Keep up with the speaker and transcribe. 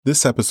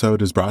This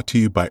episode is brought to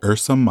you by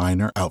Ursa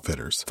Minor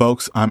Outfitters.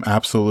 Folks, I'm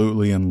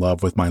absolutely in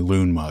love with my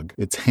loon mug.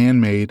 It's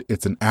handmade.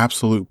 It's an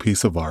absolute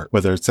piece of art.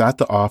 Whether it's at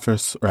the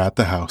office or at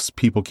the house,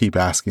 people keep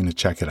asking to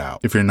check it out.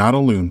 If you're not a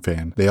loon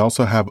fan, they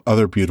also have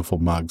other beautiful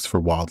mugs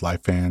for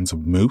wildlife fans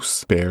of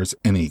moose, bears,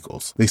 and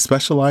eagles. They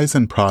specialize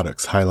in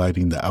products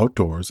highlighting the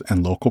outdoors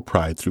and local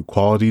pride through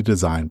quality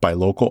design by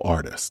local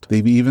artists.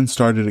 They've even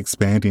started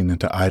expanding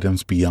into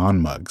items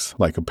beyond mugs,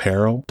 like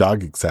apparel,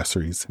 dog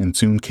accessories, and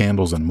soon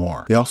candles and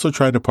more. They also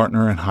try to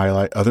partner and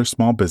highlight other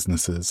small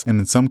businesses, and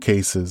in some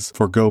cases,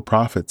 forego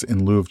profits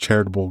in lieu of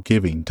charitable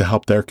giving to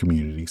help their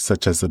community,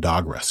 such as the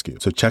dog rescue.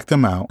 So check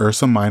them out,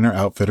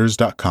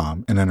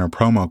 ursaminooroutfitters.com, and enter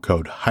promo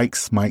code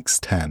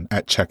HikesMikes10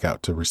 at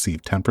checkout to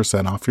receive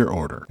 10% off your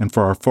order. And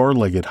for our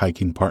four-legged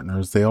hiking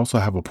partners, they also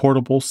have a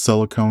portable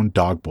silicone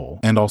dog bowl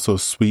and also a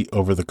sweet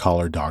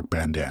over-the-collar dog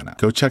bandana.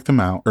 Go check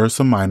them out,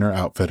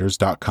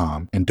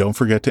 ursaminooroutfitters.com, and don't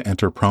forget to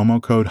enter promo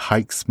code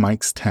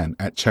HikesMikes10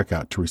 at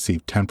checkout to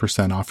receive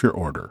 10% off your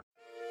order.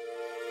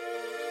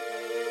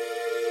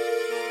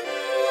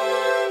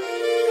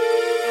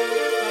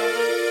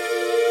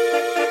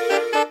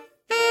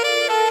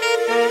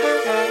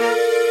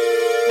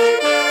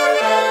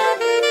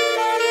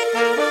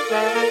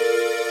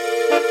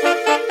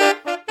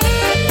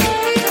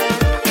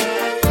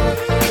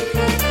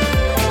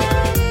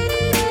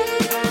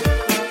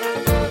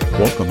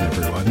 Welcome,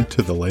 everyone,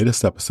 to the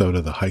latest episode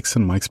of the Hikes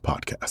and Mikes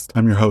podcast.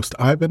 I'm your host,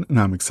 Ivan, and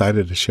I'm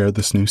excited to share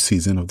this new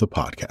season of the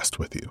podcast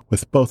with you.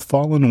 With both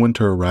fall and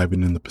winter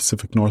arriving in the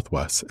Pacific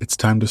Northwest, it's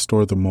time to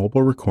store the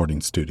mobile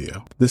recording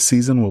studio. This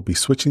season, we'll be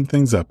switching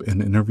things up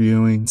and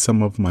interviewing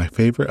some of my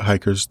favorite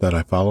hikers that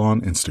I follow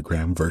on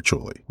Instagram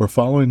virtually. We're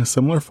following a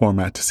similar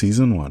format to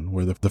season 1,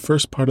 where the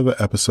first part of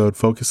the episode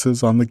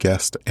focuses on the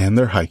guest and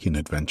their hiking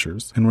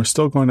adventures, and we're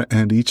still going to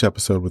end each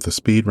episode with a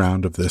speed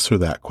round of this or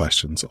that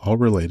questions, all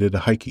related to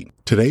hiking.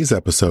 Today's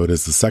episode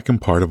is the second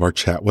part of our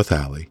chat with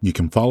Allie. You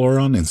can follow her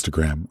on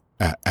Instagram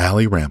at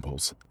Allie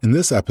Rambles. In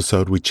this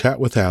episode, we chat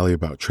with Allie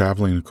about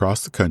traveling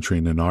across the country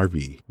in an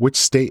RV, which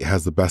state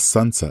has the best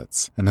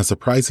sunsets, and a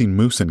surprising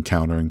moose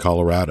encounter in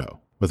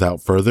Colorado.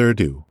 Without further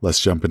ado,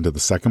 let's jump into the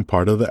second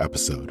part of the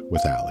episode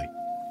with Allie.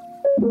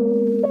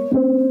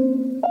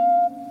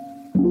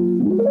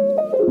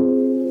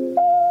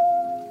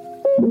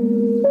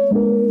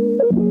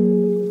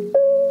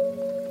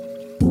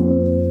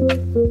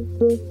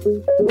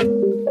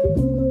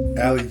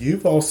 Allie,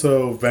 you've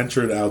also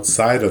ventured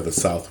outside of the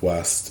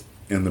Southwest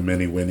in the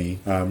Mini Winnie,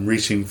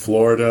 reaching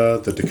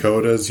Florida, the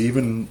Dakotas. You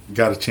even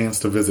got a chance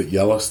to visit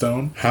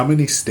Yellowstone. How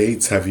many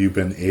states have you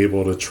been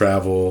able to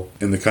travel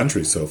in the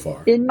country so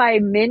far? In my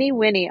Mini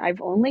Winnie, I've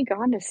only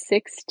gone to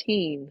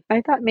 16. I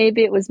thought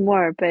maybe it was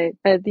more, but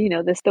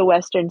the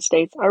western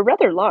states are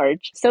rather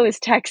large. So is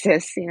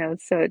Texas,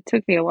 so it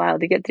took me a while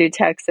to get through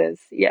Texas.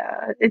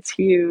 Yeah, it's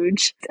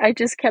huge. I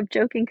just kept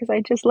joking because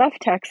I just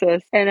left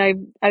Texas,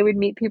 and I would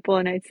meet people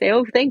and I'd say,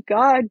 oh, thank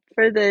God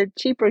for the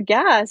cheaper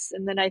gas.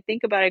 And then I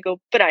think about it, I go,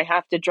 but I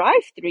have to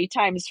drive 3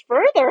 times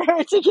further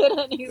to get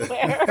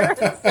anywhere.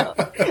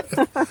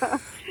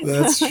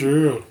 That's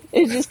true.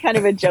 It's just kind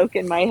of a joke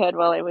in my head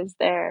while I was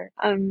there.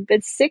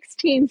 But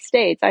 16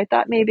 states. I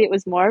thought maybe it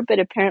was more, but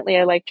apparently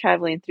I like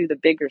traveling through the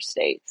bigger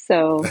states.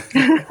 So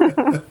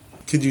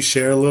Could you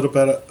share a little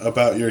bit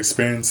about your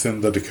experience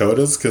in the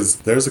Dakotas? Because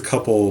there's a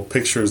couple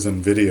pictures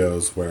and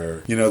videos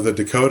where, the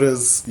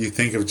Dakotas, you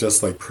think of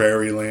just like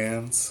prairie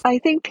lands. I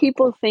think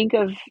people think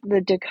of the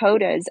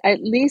Dakotas.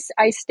 At least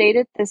I stayed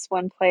at this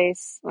one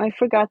place. I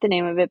forgot the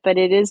name of it, but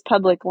it is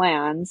public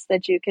lands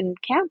that you can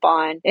camp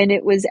on. And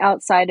it was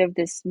outside of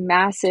this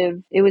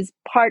it was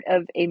part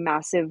of a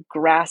massive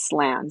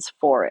grasslands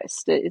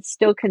forest. It's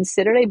still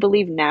considered, I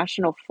believe,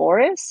 national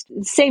forest.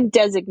 Same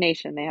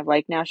designation. They have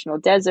like national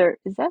desert.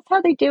 Is that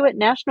how they do it?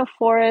 National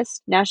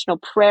forest, national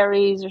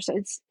prairies, or so.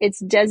 It's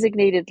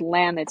designated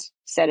land that's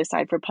set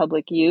aside for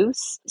public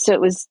use. So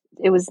it was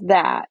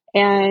that.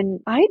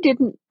 And I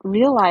didn't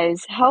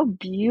realize how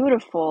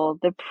beautiful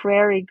the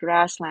prairie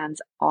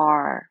grasslands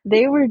are.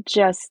 They were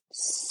just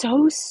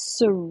so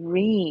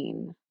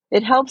serene.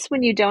 It helps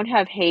when you don't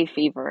have hay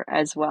fever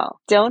as well.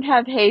 Don't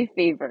have hay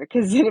fever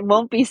because it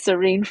won't be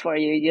serene for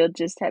you. You'll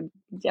just have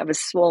a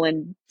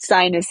swollen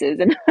sinuses.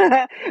 And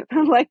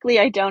luckily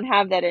I don't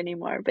have that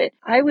anymore. But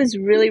I was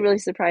really, really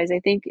surprised.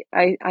 I think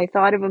I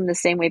thought of them the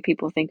same way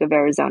people think of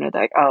Arizona.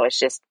 They're like, oh, it's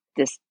just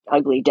this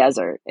ugly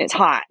desert. It's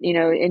hot,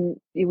 and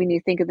when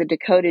you think of the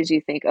Dakotas, you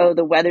think, oh,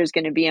 the weather's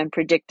going to be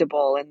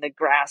unpredictable and the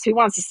grass. Who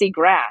wants to see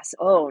grass?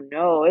 Oh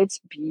no,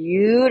 it's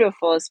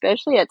beautiful,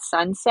 especially at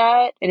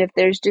sunset. And if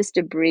there's just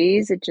a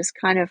breeze, it just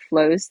kind of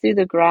flows through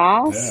the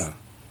grass. Yeah.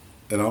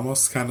 It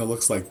almost kind of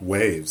looks like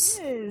waves.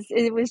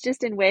 It was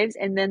just in waves.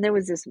 And then there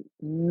was this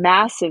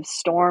massive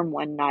storm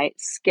one night,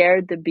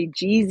 scared the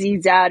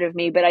bejesus out of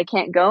me, but I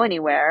can't go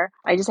anywhere.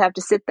 I just have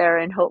to sit there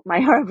and hope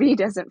my RV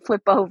doesn't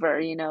flip over,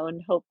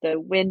 and hope the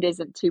wind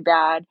isn't too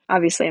bad.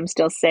 Obviously, I'm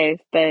still safe.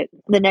 But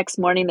the next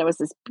morning, there was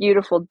this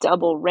beautiful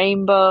double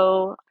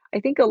rainbow. I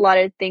think a lot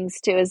of things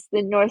too is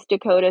the North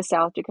Dakota,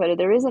 South Dakota,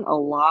 there isn't a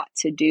lot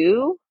to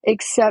do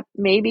except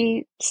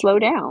maybe slow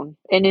down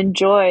and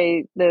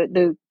enjoy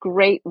the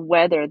great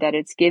weather that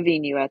it's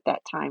giving you at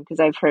that time. Because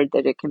I've heard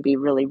that it can be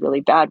really,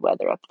 really bad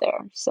weather up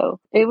there. So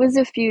it was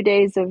a few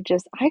days of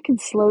just, I can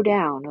slow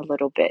down a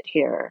little bit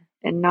here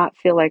and not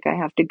feel like I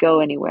have to go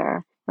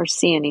anywhere or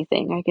see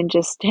anything. I can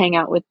just hang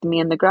out with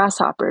me and the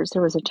grasshoppers.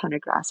 There was a ton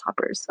of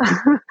grasshoppers.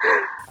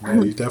 Yeah,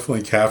 you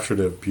definitely captured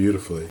it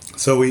beautifully.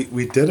 So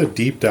we did a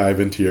deep dive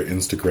into your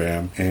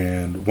Instagram,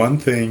 and one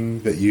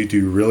thing that you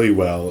do really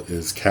well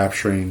is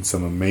capturing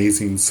some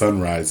amazing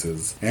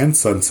sunrises and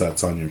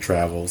sunsets on your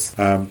travels.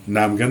 Now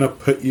I'm going to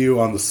put you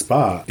on the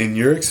spot. In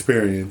your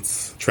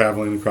experience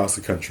traveling across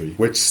the country,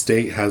 which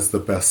state has the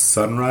best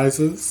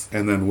sunrises,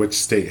 and then which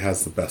state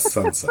has the best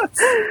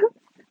sunsets?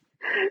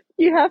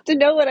 You have to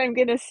know what I'm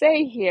going to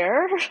say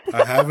here.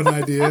 I have an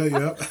idea,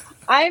 yep.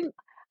 I'm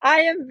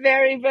I am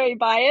very, very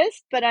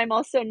biased, but I'm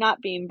also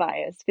not being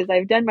biased because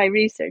I've done my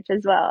research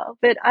as well.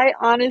 But I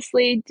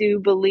honestly do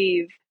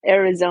believe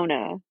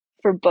Arizona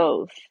for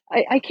both.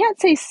 I can't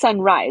say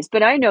sunrise,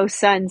 but I know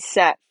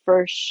sunset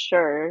for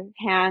sure.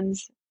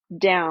 Hands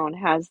down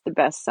has the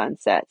best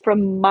sunset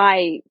from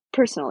my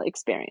personal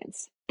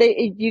experience.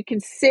 You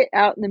can sit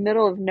out in the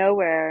middle of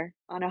nowhere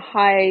on a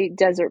high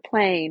desert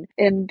plain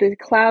and the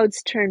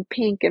clouds turn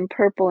pink and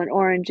purple and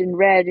orange and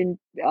red and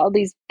all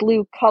these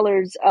blue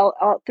colors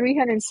all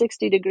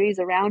 360 degrees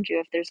around you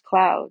if there's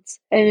clouds.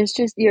 And it's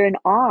just, you're in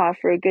awe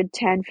for a good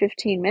 10,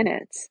 15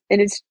 minutes.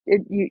 And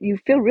you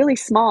feel really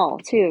small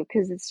too,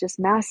 because it's just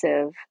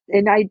massive.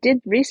 And I did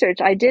research.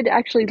 I did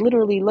actually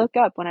literally look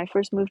up when I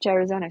first moved to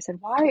Arizona. I said,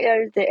 why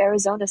are the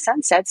Arizona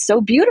sunsets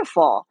so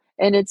beautiful?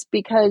 And it's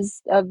because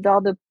of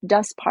all the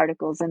dust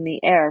particles in the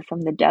air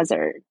from the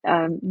desert.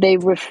 They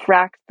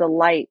refract the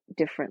light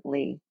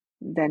differently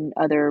than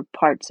other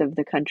parts of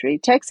the country.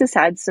 Texas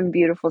had some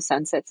beautiful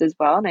sunsets as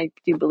well, and I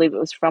do believe it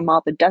was from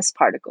all the dust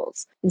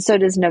particles. And so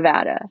does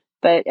Nevada.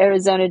 But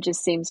Arizona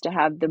just seems to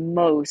have the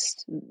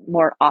most,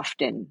 more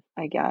often,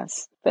 I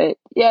guess. But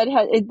yeah,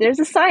 there's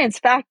a science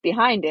fact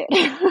behind it.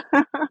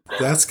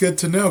 That's good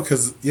to know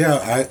because,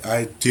 yeah,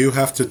 I do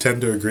have to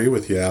tend to agree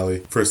with you,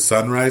 Allie. For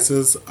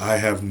sunrises, I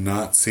have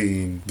not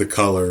seen the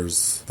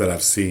colors that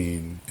I've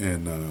seen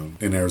in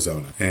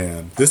Arizona.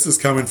 And this is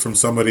coming from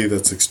somebody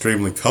that's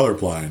extremely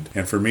colorblind.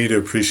 And for me to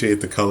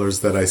appreciate the colors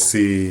that I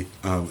see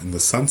in the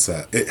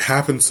sunset, it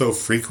happens so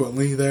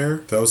frequently there.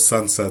 Those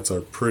sunsets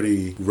are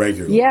pretty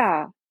regular.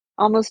 Yeah.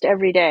 Almost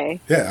every day.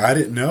 Yeah, I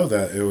didn't know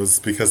that it was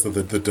because of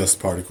the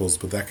dust particles,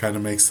 but that kind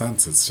of makes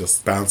sense. It's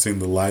just bouncing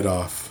the light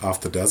off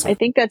the desert. I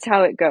think that's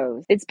how it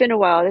goes. It's been a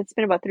while. It's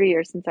been about 3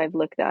 years since I've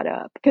looked that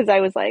up because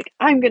I was like,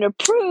 I'm going to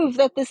prove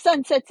that the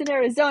sunsets in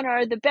Arizona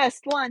are the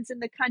best ones in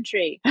the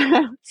country.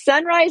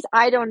 Sunrise,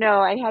 I don't know.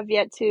 I have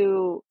yet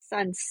to.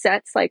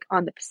 Sunsets like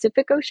on the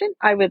Pacific Ocean.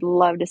 I would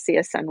love to see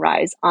a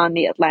sunrise on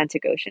the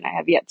Atlantic Ocean. I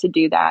have yet to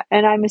do that.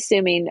 And I'm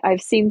assuming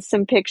I've seen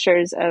some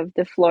pictures of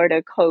the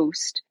Florida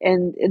coast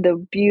and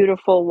the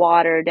beautiful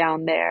water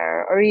down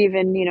there, or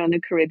even, in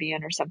the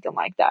Caribbean or something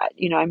like that.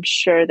 I'm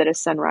sure that a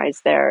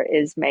sunrise there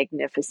is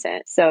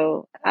magnificent.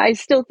 So I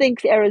still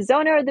think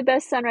Arizona are the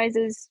best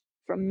sunrises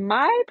from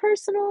my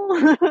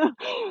personal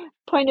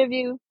point of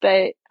view,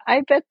 but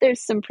I bet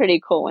there's some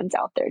pretty cool ones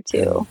out there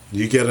too.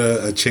 Yeah. You get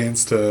a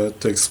chance to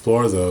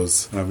explore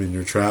those in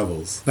your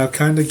travels. Now,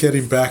 kind of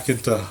getting back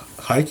into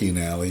hiking,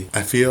 Allie,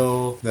 I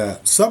feel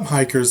that some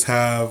hikers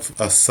have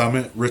a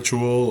summit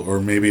ritual or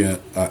maybe an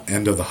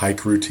end of the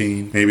hike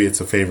routine. Maybe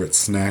it's a favorite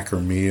snack or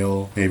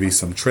meal, maybe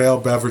some trail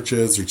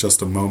beverages or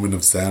just a moment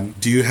of zen.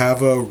 Do you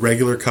have a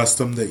regular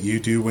custom that you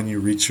do when you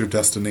reach your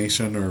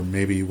destination or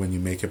maybe when you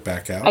make it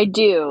back out? I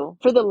do.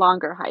 For the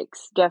longer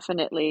hikes,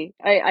 definitely.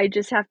 I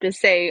just have to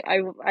say,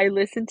 I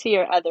listen to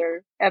your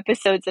other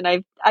episodes and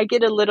I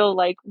get a little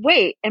like,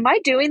 wait, am I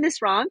doing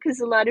this wrong? Because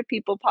a lot of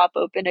people pop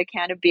open a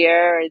can of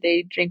beer or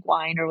they drink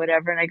wine or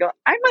whatever. And I go,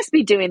 I must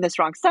be doing this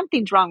wrong.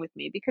 Something's wrong with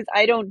me because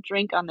I don't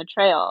drink on the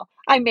trail.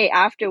 I may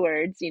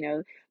afterwards,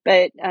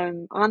 but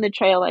on the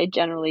trail, I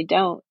generally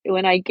don't.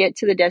 When I get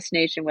to the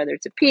destination, whether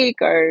it's a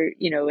peak or,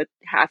 a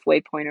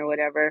halfway point or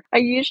whatever, I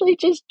usually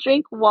just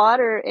drink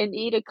water and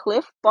eat a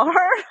Cliff Bar.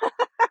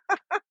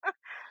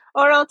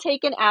 Or I'll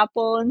take an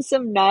apple and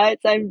some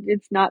nuts.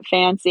 It's not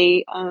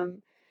fancy.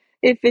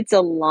 If it's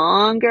a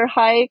longer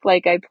hike,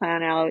 like I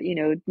plan out,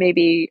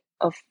 maybe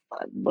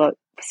what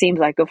seems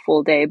like a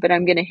full day, but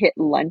I'm going to hit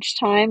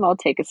lunchtime. I'll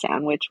take a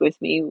sandwich with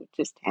me,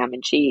 just ham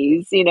and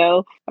cheese,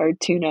 or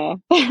tuna.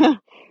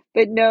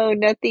 But no,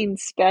 nothing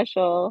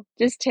special.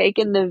 Just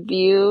taking the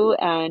view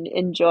and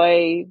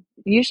enjoy.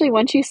 Usually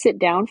once you sit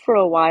down for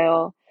a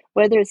while,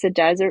 whether it's a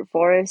desert,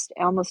 forest,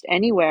 almost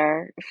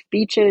anywhere,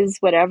 beaches,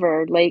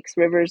 whatever, lakes,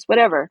 rivers,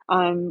 whatever.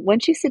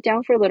 Once you sit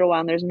down for a little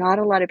while and there's not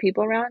a lot of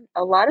people around,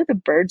 a lot of the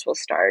birds will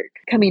start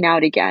coming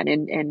out again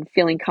and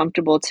feeling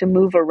comfortable to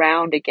move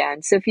around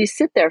again. So if you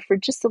sit there for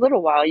just a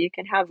little while, you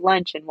can have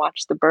lunch and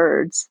watch the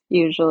birds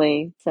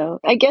usually. So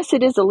I guess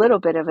it is a little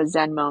bit of a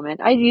Zen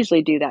moment. I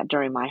usually do that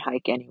during my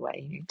hike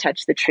anyway. You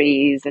touch the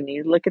trees and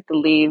you look at the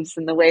leaves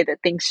and the way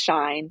that things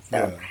shine.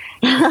 So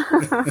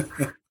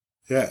Yeah.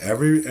 Yeah,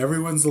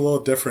 everyone's a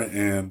little different.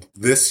 And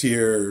this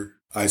year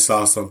I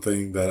saw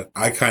something that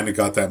I kind of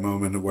got that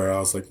moment where I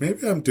was like,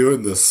 maybe I'm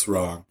doing this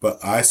wrong.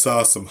 But I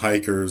saw some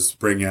hikers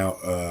bring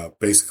out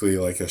basically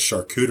like a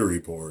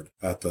charcuterie board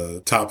at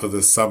the top of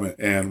the summit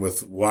and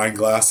with wine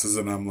glasses.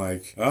 And I'm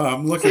like, oh,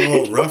 I'm looking a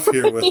little rough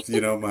here with,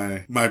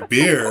 my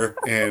beer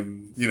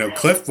and,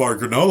 Cliff Bar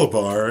granola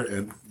bar.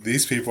 And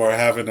these people are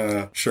having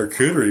a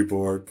charcuterie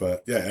board.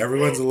 But yeah,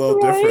 everyone's a little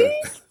right?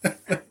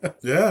 different.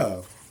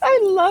 Yeah. I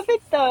love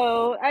it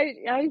though.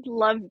 I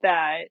love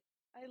that.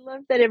 I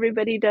love that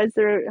everybody does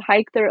their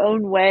hike their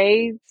own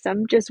way.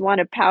 Some just want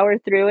to power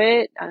through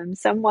it.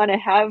 Some want to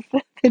have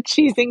the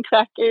cheese and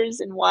crackers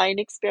and wine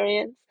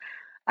experience.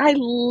 I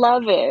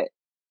love it.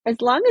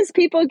 As long as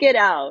people get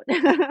out.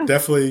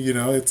 Definitely,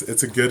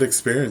 it's a good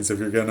experience if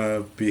you're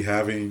gonna be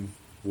having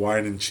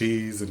wine and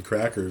cheese and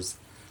crackers.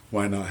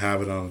 Why not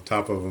have it on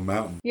top of a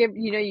mountain?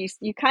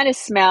 You kind of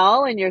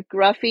smell and you're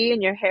gruffy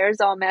and your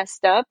hair's all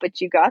messed up, but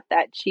you got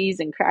that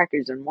cheese and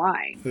crackers and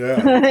wine.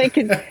 Yeah.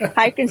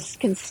 Hikers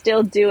can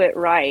still do it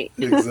right.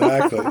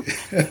 Exactly.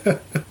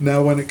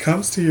 Now, when it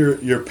comes to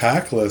your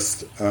pack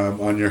list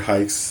on your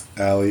hikes,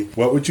 Allie,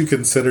 what would you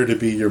consider to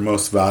be your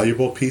most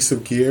valuable piece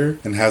of gear?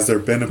 And has there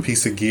been a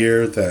piece of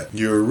gear that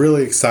you were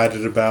really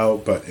excited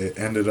about, but it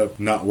ended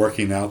up not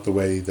working out the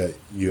way that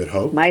you had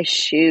hoped? My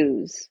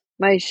shoes.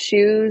 My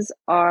shoes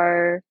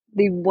are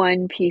the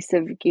one piece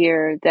of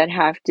gear that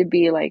have to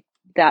be like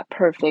that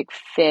perfect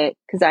fit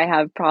because I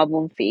have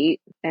problem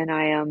feet and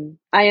I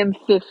am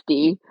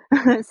 50.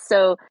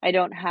 So I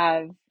don't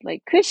have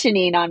like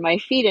cushioning on my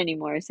feet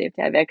anymore. So you have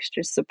to have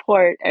extra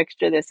support,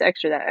 extra this,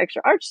 extra that,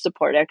 extra arch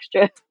support,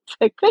 extra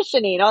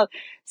cushioning.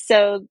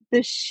 So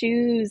the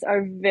shoes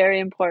are very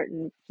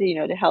important,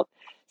 to help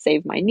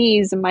save my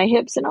knees and my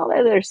hips and all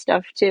that other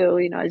stuff too,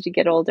 as you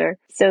get older.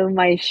 So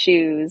my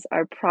shoes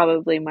are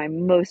probably my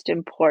most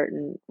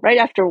important, right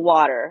after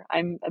water.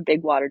 I'm a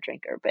big water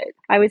drinker, but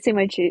I would say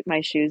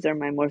my shoes are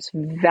my most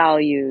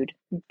valued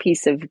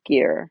piece of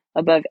gear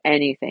above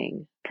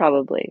anything,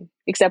 probably,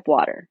 except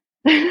water.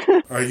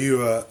 Are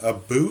you a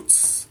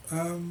boots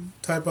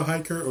type of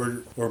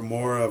hiker or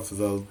more of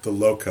the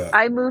low cut?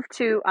 I moved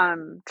to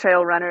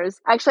trail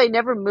runners. Actually, I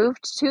never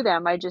moved to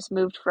them. I just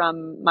moved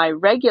from my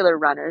regular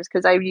runners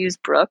because I use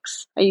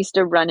Brooks. I used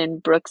to run in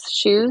Brooks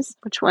shoes.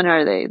 Which one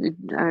are they?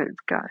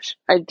 Gosh,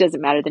 it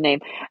doesn't matter the name.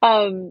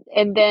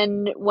 And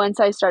then once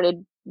I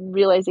started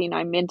realizing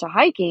I'm into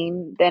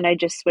hiking, then I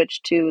just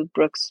switched to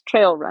Brooks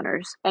trail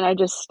runners, and I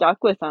just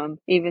stuck with them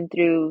even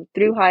through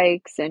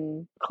hikes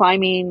and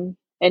climbing,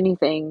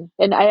 anything.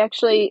 And I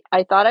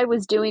thought I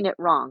was doing it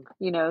wrong.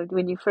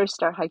 When you first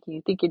start hiking,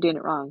 you think you're doing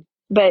it wrong.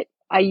 But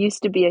I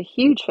used to be a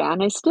huge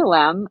fan, I still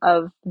am,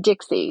 of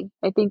Dixie.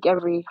 I think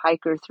every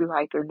through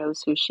hiker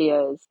knows who she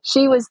is.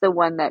 She was the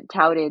one that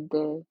touted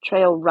the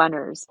trail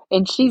runners,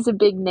 and she's a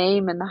big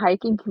name in the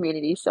hiking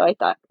community. So I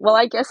thought, well,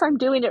 I guess I'm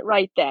doing it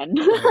right then.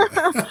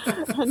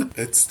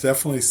 It's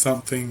definitely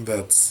something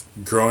that's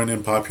growing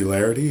in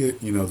popularity.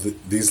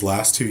 These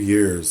last 2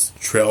 years,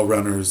 trail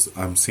runners,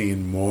 I'm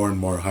seeing more and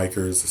more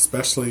hikers,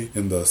 especially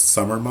in the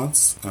summer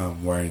months,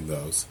 wearing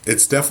those.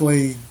 It's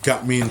definitely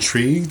got me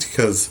intrigued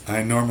because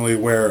I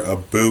normally wear a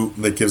boot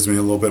that gives me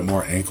a little bit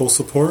more ankle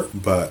support,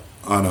 but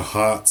on a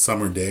hot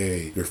summer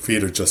day, your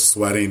feet are just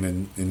sweating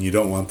and you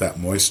don't want that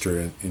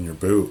moisture in your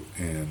boot.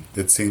 And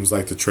it seems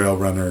like the trail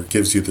runner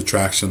gives you the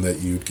traction that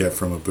you'd get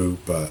from a boot,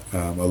 but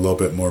a little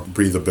bit more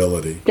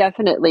breathability.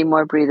 Definitely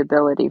more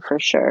breathability for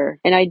sure.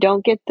 And I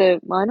don't get I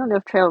don't know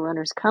if trail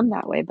runners come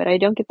that way, but I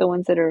don't get the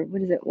ones that are,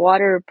 what is it,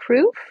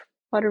 waterproof?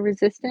 Water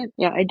resistant?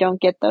 Yeah, I don't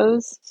get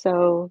those.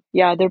 So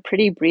yeah, they're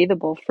pretty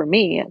breathable for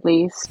me at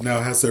least.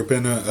 Now, has there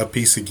been a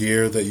piece of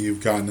gear that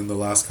you've gotten in the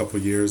last couple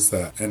of years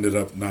that ended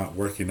up not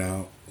working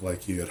out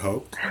like you had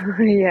hoped?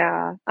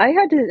 Yeah, I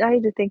had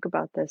to think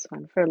about this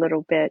one for a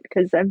little bit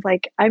because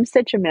I'm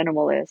such a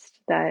minimalist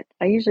that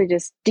I usually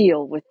just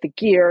deal with the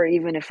gear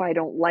even if I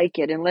don't like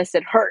it unless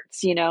it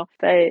hurts.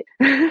 But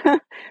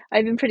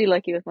I've been pretty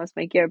lucky with most of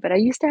my gear, but I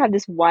used to have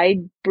this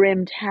wide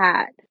brimmed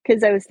hat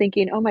because I was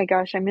thinking, oh my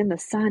gosh, I'm in the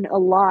sun a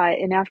lot,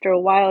 and after a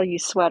while you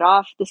sweat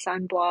off the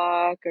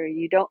sunblock, or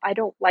I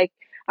don't like.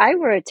 I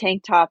wear a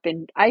tank top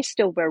and I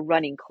still wear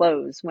running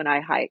clothes when I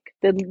hike.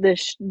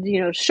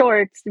 The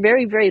shorts,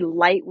 very, very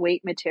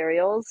lightweight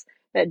materials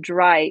that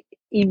dry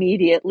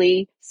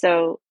immediately.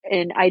 So,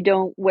 and I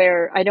don't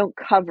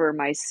cover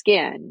my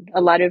skin. A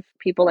lot of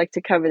people like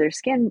to cover their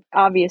skin,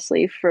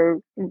 obviously, for,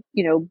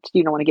 you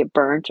don't want to get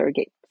burnt or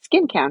get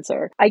skin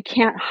cancer. I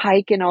can't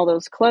hike in all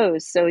those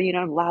clothes. So,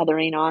 I'm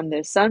lathering on the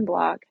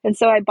sunblock. And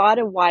so I bought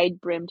a wide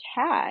brimmed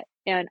hat.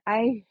 And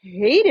I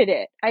hated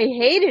it. I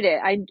hated it.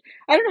 I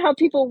don't know how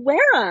people wear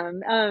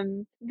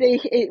them.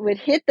 It would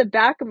hit the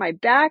back of my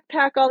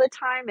backpack all the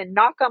time and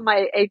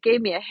it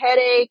gave me a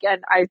headache.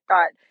 And I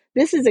thought,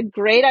 this is a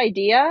great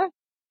idea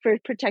for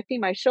protecting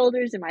my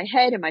shoulders and my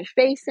head and my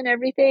face and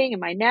everything and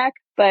my neck.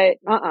 But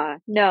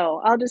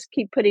no, I'll just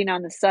keep putting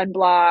on the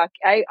sunblock.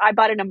 I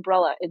bought an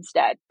umbrella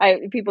instead.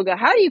 People go,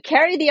 how do you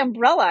carry the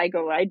umbrella? I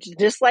go,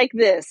 just like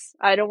this.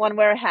 I don't want to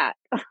wear a hat.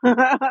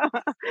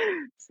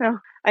 So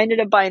I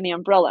ended up buying the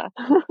umbrella.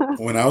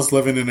 When I was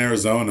living in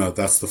Arizona,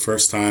 that's the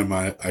first time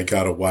I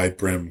got a wide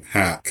brim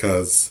hat,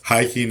 because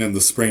hiking in the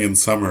spring and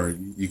summer,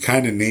 you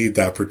kind of need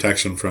that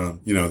protection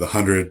from, the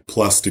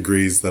 100+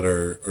 degrees that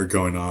are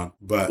going on.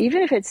 But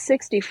even if it's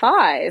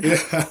 65,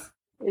 yeah,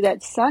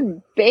 that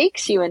sun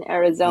bakes you in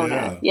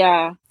Arizona.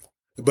 Yeah.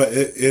 But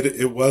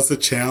it was a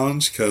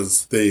challenge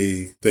because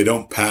they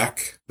don't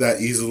pack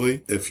that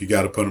easily if you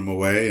got to put them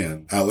away.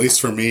 And at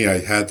least for me, I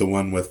had the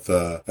one with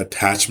the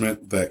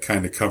attachment that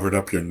kind of covered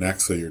up your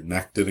neck so your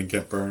neck didn't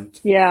get burned.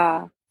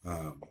 Yeah.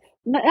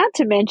 Not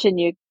to mention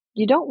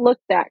you don't look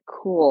that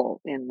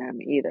cool in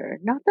them either.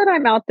 Not that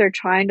I'm out there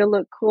trying to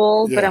look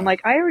cool, but I'm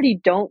like, I already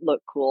don't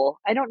look cool.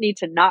 I don't need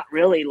to not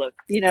really look,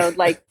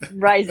 like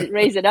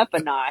raise it up a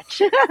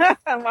notch.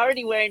 I'm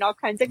already wearing all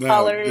kinds of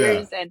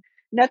colors and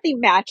nothing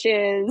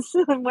matches.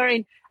 I'm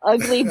wearing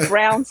ugly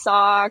brown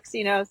socks,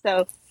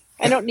 so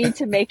I don't need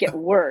to make it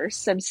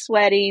worse. I'm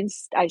sweating.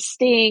 I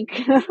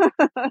stink.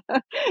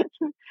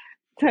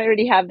 I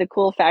already have the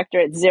cool factor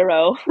at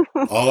 0.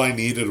 All I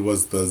needed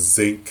was the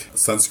zinc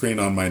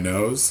sunscreen on my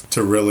nose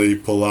to really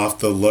pull off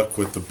the look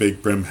with the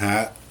big brim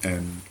hat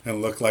and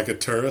look like a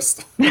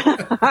tourist.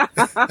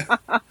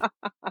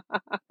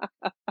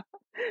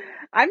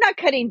 I'm not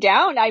cutting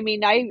down. I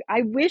mean,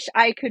 I wish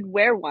I could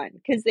wear one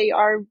because they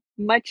are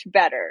much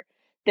better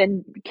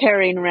than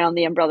carrying around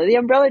the umbrella. The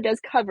umbrella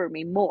does cover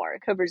me more.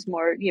 It covers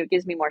more,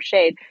 gives me more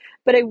shade.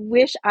 But I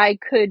wish I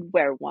could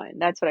wear one.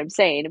 That's what I'm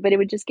saying. But it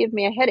would just give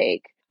me a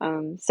headache.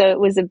 So it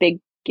was a big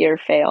gear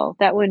fail.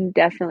 That one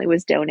definitely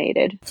was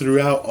donated.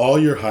 Throughout all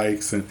your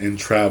hikes and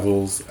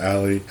travels,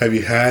 Allie, have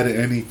you had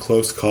any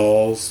close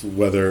calls,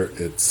 whether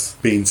it's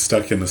being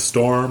stuck in a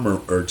storm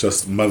or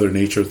just Mother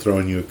Nature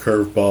throwing you a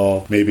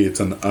curveball? Maybe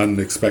it's an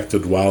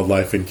unexpected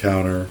wildlife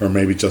encounter, or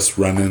maybe just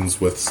run-ins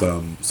with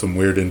some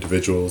weird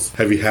individuals.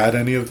 Have you had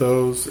any of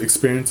those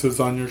experiences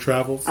on your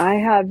travels? I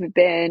have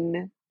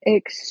been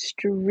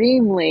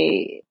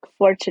extremely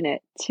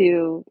fortunate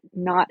to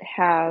not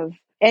have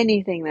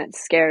anything that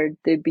scared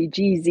the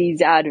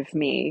bejesus out of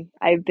me.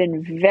 I've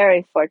been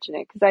very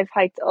fortunate because I've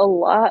hiked a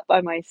lot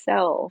by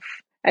myself.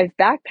 I've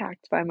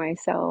backpacked by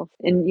myself,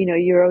 and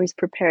you're always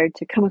prepared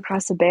to come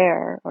across a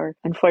bear or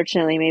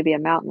unfortunately maybe a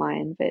mountain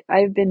lion, but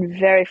I've been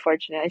very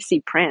fortunate. I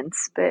see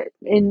prints,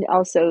 and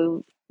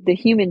also the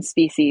human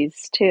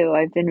species too.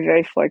 I've been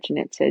very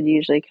fortunate to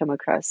usually come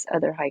across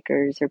other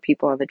hikers or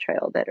people on the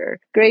trail that are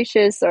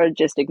gracious or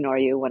just ignore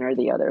you, one or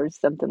the other,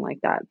 something like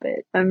that.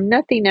 But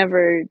nothing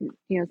ever,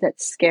 that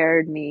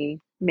scared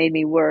me, made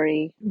me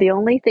worry. The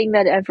only thing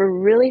that ever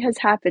really has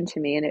happened to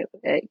me, and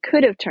it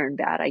could have turned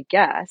bad, I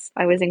guess.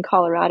 I was in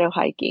Colorado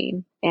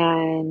hiking,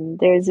 and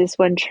there's this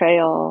one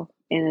trail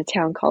in a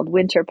town called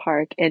Winter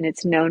Park, and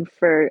it's known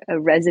for a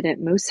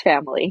resident moose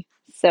family.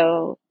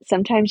 So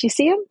sometimes you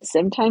see them,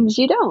 sometimes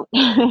you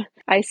don't.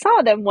 I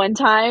saw them one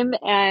time,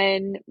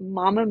 and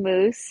Mama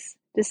Moose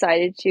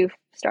decided to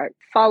start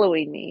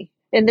following me.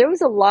 And there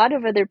was a lot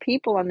of other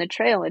people on the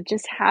trail. It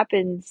just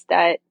happens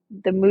that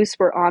the moose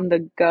were on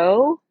the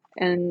go,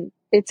 and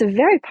it's a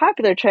very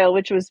popular trail,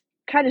 which was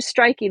kind of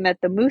striking that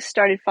the moose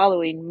started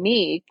following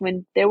me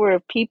when there were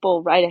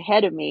people right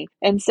ahead of me.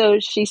 And so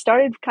she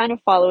started kind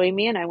of following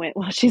me, and I went,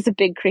 well, she's a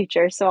big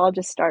creature, so I'll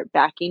just start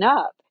backing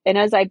up. And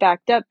as I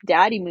backed up,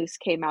 Daddy Moose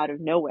came out of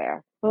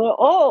nowhere.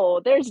 Oh,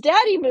 there's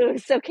Daddy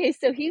Moose. Okay,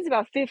 so he's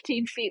about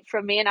 15 feet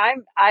from me, and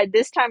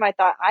this time I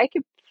thought I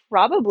could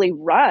probably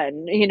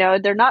run.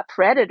 They're not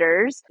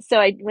predators. So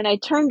when I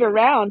turned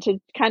around to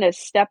kind of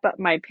step up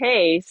my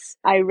pace,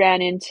 I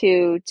ran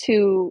into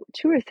two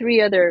or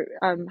three other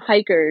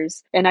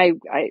hikers, and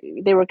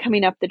they were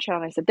coming up the trail,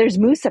 and I said, "There's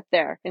moose up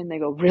there," and they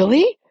go,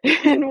 "Really?"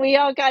 And we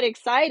all got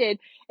excited.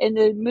 And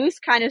the moose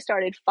kind of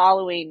started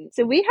following.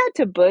 So we had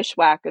to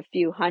bushwhack a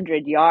few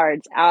 100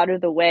 yards out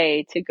of the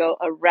way to go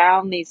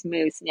around these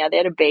moose. And yeah, they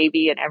had a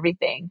baby and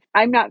everything.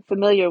 I'm not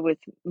familiar with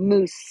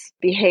moose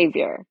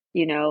behavior.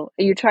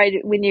 You try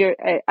to, when you're,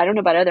 I don't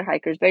know about other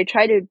hikers, but I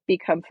try to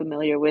become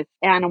familiar with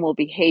animal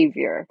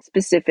behavior,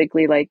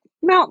 specifically like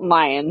mountain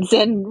lions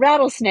and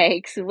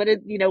rattlesnakes. And what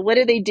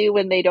do they do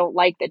when they don't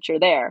like that you're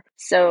there?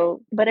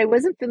 So, but I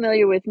wasn't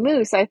familiar with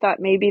moose. I thought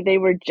maybe they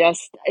were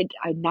just,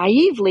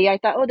 naively, I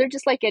thought, oh, they're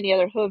just like any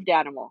other hooved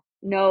animal.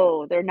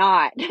 No, they're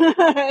not.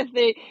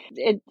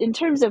 In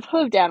terms of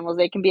hooved animals,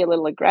 they can be a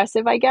little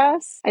aggressive, I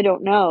guess. I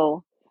don't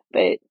know.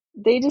 But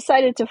they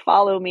decided to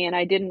follow me, and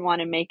I didn't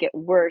want to make it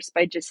worse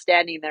by just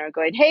standing there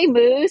going, "Hey,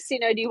 moose, do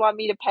you want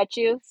me to pet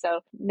you?"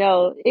 So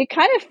no, it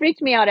kind of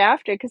freaked me out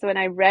after, because when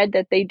I read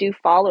that they do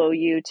follow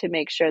you to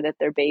make sure that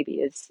their baby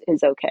is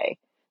okay,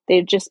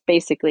 they're just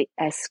basically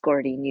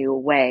escorting you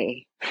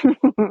away.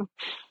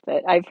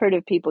 But I've heard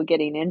of people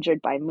getting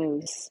injured by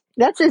moose.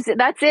 That's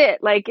it.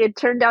 Like, it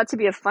turned out to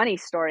be a funny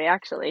story,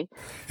 actually.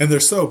 And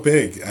they're so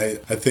big. I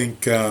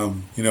think,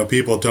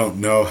 people don't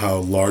know how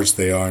large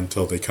they are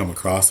until they come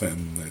across it,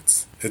 and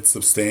it's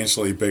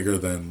substantially bigger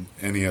than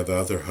any of the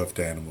other hoofed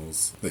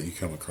animals that you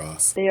come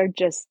across. They are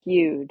just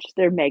huge.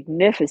 They're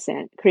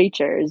magnificent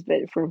creatures,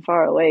 but from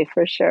far away,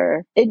 for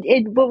sure.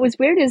 What was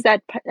weird is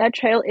that that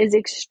trail is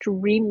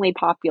extremely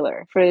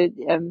popular for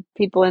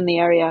people in the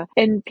area,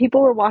 and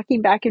people were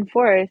walking back and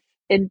forth,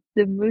 and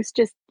the moose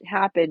just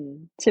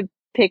happened to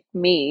pick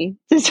me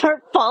to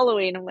start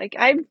following. I'm like,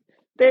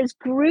 there's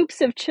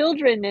groups of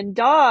children and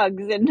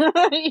dogs, and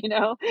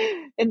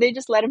and they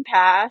just let him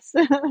pass.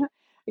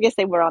 I guess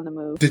they were on the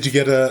move. Did you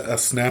get a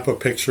snap a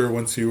picture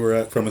once you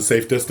were from a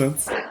safe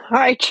distance?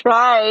 I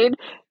tried.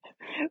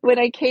 When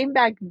I came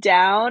back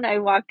down, I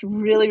walked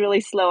really,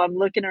 really slow. I'm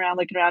looking around.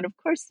 Of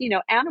course,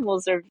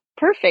 animals are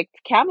perfect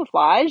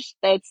camouflage.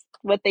 That's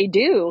what they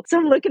do. So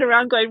I'm looking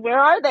around going, where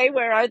are they?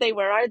 Where are they?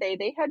 Where are they?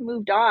 They had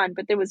moved on,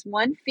 but there was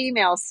one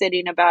female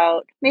sitting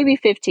about maybe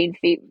 15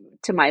 feet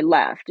to my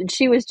left, and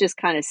she was just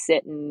kind of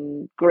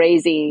sitting,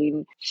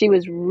 grazing. She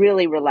was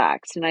really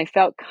relaxed, and I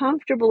felt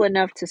comfortable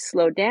enough to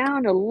slow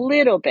down a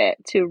little bit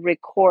to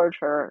record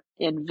her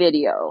in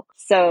video.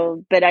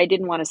 So, but I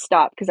didn't want to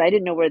stop because I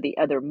didn't know where the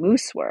other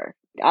moose were.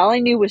 All I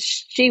knew was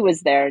she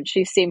was there, and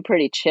she seemed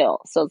pretty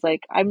chill. So I was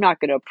like, I'm not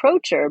going to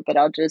approach her, but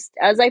I'll just,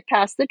 as I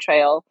pass the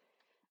trail,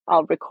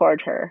 I'll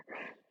record her.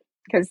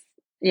 Because,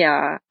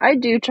 yeah, I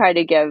do try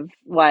to give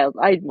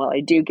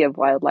I do give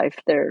wildlife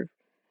their,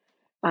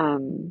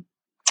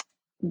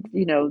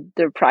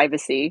 their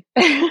privacy.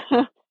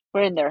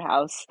 We're in their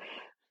house.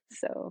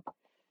 So,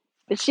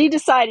 but she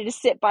decided to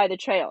sit by the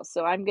trail,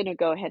 so I'm going to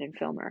go ahead and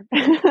film her.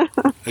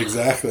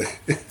 Exactly.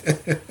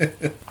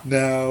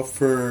 Now,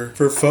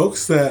 for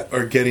folks that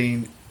are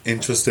getting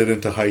interested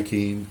into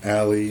hiking,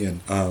 Allie,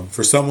 and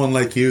for someone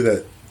like you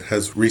that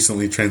has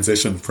recently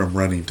transitioned from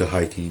running to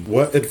hiking,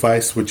 what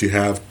advice would you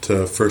have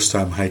to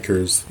first-time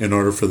hikers in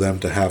order for them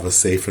to have a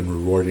safe and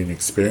rewarding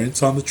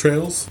experience on the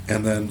trails?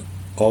 And then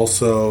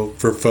also,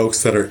 for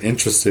folks that are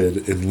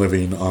interested in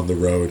living on the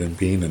road and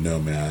being a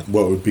nomad,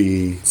 what would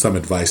be some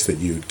advice that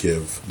you'd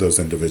give those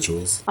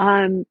individuals?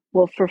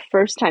 Well, for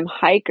first-time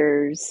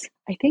hikers,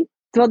 I think,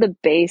 well, the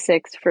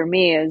basics for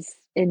me is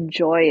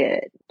enjoy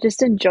it.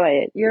 Just enjoy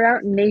it. You're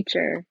out in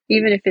nature,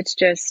 even if it's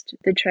just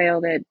the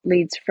trail that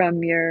leads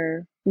from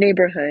your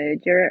neighborhood.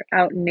 You're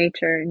out in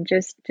nature, and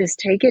just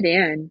take it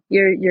in.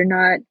 You're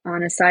not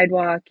on a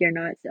sidewalk, you're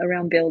not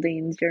around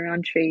buildings, you're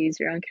on trees,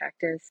 you're on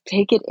cactus.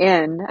 Take it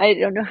in. I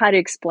don't know how to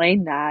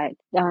explain that.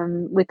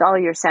 With all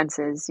your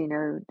senses,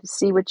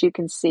 see what you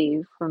can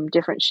see from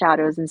different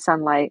shadows and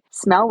sunlight.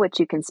 Smell what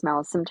you can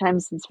smell.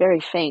 Sometimes it's very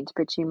faint,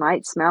 but you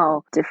might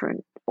smell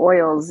different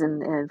oils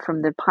and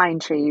from the pine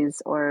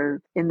trees,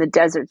 or in the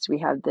deserts we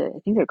have I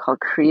think they're called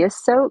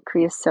creosote,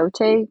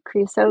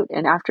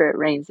 and after it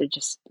rains,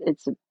 it's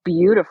a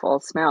beautiful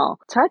smell.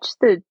 Touch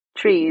the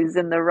trees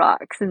and the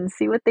rocks and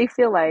see what they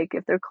feel like,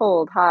 if they're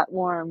cold, hot,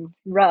 warm,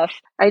 rough.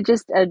 I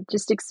just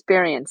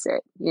experience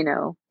it.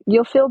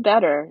 You'll feel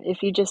better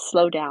if you just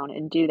slow down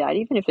and do that,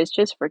 even if it's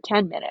just for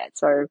 10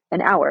 minutes or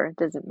an hour, it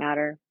doesn't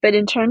matter. But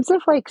in terms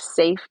of like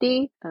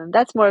safety,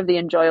 that's more of the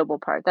enjoyable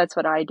part. That's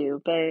what I do.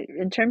 But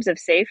in terms of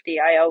safety,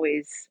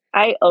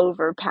 I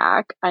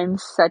overpack. I'm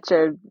such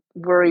a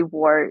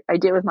worrywart. I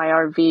did with my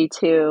RV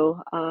too.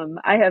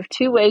 I have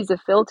two ways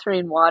of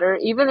filtering water.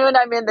 Even when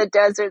I'm in the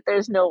desert,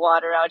 there's no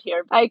water out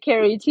here. I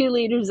carry 2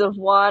 liters of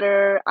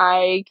water.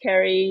 I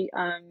carry,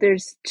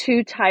 there's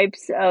 2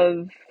 types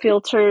of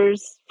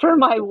filters for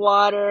my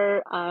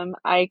water.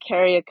 I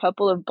carry a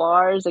couple of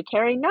bars. I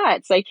carry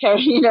nuts. I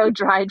carry,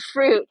 dried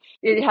fruit.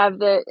 I have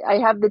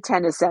the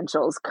 10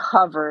 essentials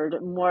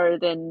covered, more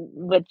than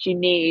what you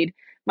need.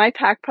 My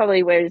pack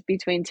probably weighs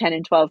between 10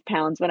 and 12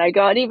 pounds when I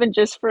go out, even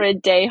just for a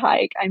day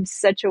hike. I'm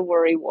such a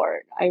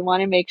worrywart. I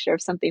want to make sure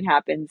if something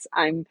happens,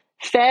 I'm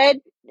fed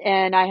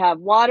and I have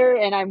water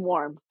and I'm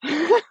warm.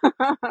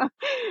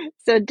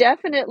 So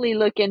definitely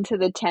look into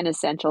the 10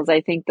 essentials. I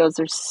think those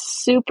are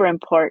super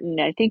important.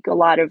 I think a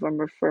lot of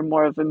them are for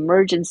more of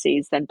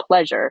emergencies than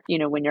pleasure,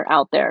 when you're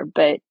out there.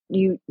 But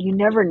you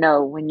never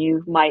know when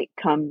you might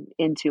come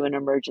into an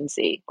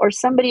emergency, or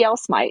somebody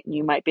else might, and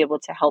you might be able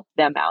to help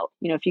them out.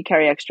 If you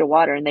carry extra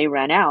water and they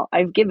run out,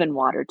 I've given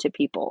water to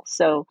people.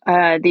 So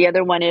the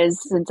other one is,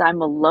 since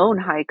I'm a lone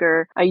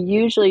hiker, I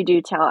usually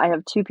I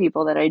have 2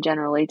 people that I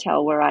generally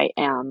tell where I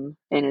am,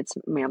 and it's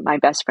my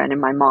best friend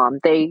and my mom.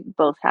 They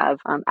both have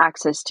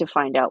access to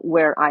find out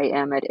where I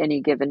am at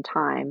any given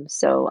time.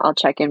 So I'll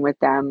check in with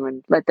them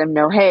and let them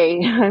know, hey,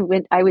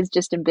 I was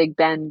just in Big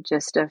Bend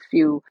just a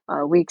few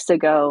weeks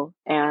ago,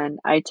 and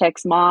I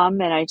text mom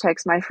and I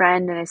text my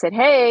friend and I said,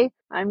 hey,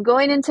 I'm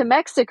going into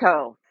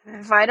Mexico.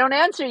 if I don't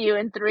answer you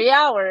in 3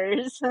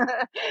 hours,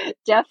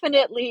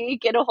 definitely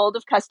get a hold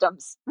of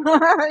customs,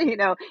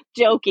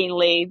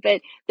 jokingly,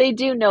 but they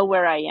do know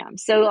where I am.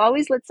 So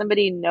always let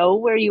somebody know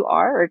where you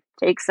are or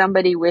take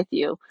somebody with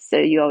you. So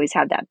you always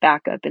have that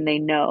backup and they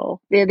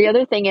know. The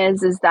other thing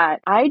is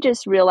that I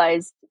just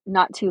realized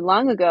not too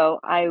long ago,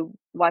 I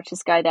watched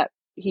this guy that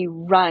he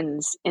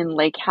runs in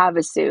Lake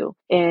Havasu,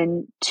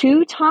 and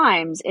 2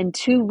 times in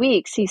 2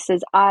 weeks he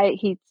says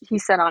he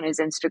said on his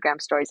Instagram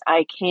stories,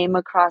 I came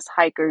across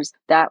hikers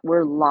that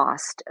were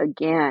lost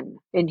again.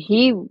 And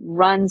he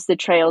runs the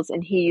trails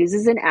and he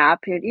uses an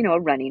app, a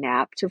running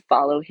app, to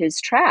follow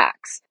his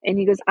tracks. And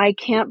he goes, I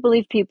can't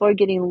believe people are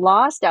getting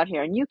lost out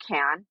here. And you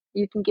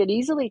can get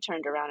easily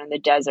turned around in the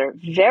desert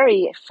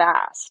very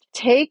fast.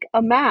 Take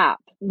a map,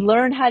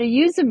 learn how to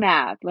use a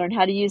map, learn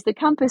how to use the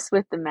compass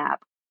with the map,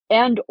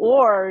 and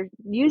or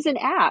use an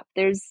app.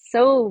 There's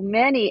so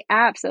many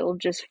apps that will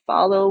just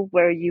follow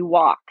where you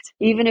walked.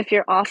 Even if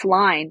you're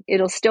offline,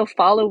 it'll still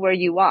follow where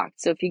you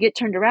walked. So if you get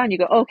turned around, you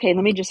go, okay,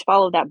 let me just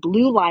follow that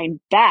blue line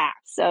back.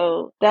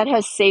 So that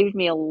has saved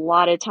me a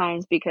lot of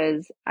times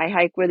because I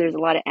hike where there's a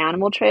lot of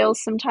animal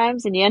trails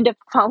sometimes, and you end up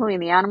following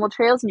the animal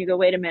trails and you go,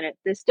 wait a minute,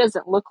 this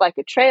doesn't look like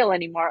a trail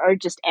anymore, or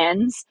it just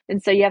ends.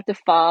 And so you have to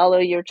follow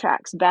your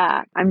tracks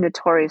back. I'm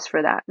notorious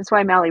for that. That's why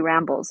I'm Allie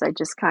Rambles. I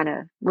just kind of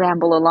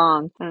ramble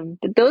along.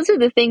 But those are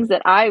the things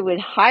that I would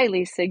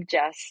highly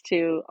suggest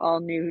to all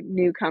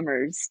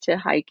newcomers to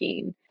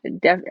hiking.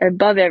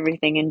 Above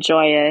everything,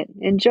 enjoy it.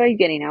 Enjoy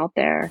getting out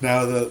there.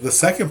 Now, the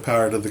second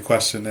part of the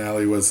question,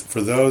 Allie, was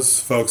for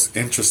those folks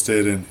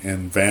interested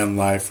in van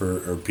life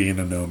or being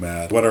a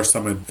nomad, what are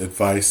some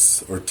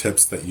advice or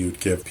tips that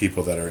you'd give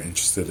people that are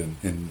interested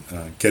in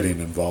getting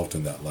involved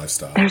in that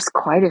lifestyle? There's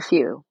quite a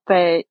few,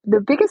 but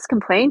the biggest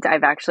complaint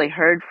I've actually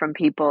heard from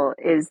people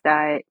is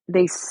that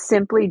they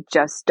simply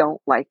just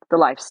don't like the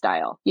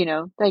lifestyle.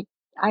 Like,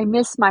 I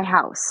miss my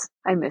house.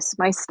 I miss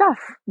my stuff.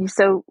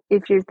 So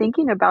if you're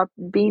thinking about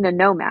being a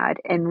nomad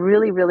and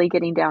really, really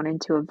getting down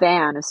into a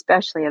van,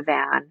 especially a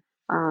van,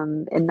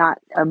 and not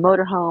a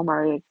motorhome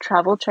or a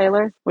travel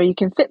trailer where you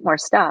can fit more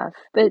stuff,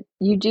 but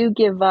you do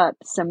give up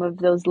some of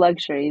those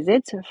luxuries.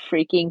 It's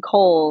freaking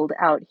cold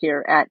out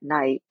here at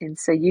night. And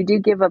so you do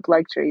give up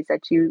luxuries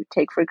that you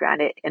take for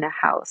granted in a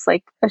house,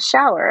 like a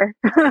shower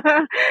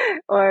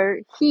or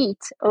heat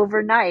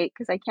overnight,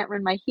 because I can't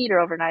run my heater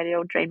overnight.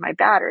 It'll drain my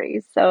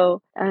batteries.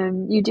 So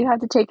you do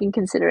have to take in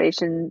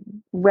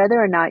consideration whether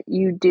or not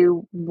you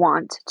do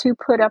want to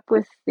put up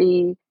with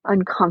the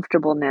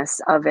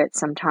uncomfortableness of it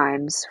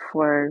sometimes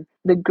for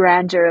the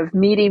grandeur of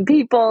meeting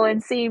people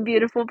and seeing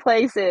beautiful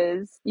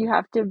places. You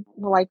have to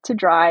like to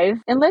drive,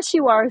 unless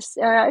you are,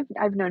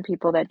 I've known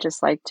people that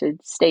just like to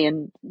stay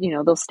in,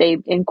 they'll stay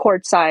in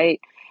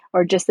quartzsite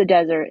or just the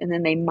desert, and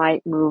then they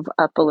might move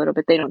up a little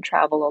bit. They don't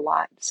travel a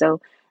lot.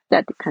 So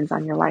that depends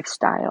on your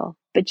lifestyle.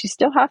 But you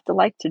still have to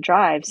like to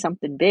drive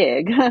something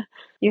big.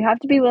 You have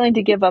to be willing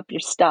to give up your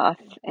stuff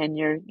and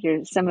your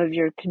some of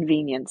your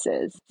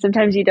conveniences.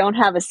 Sometimes you don't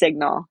have a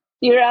signal.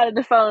 You're out of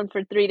the phone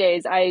for 3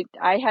 days. I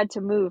had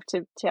to move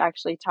to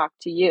actually talk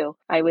to you.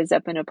 I was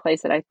up in a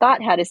place that I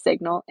thought had a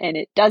signal and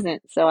it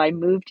doesn't. So I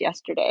moved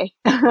yesterday.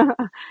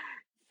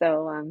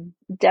 So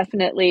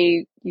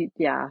definitely,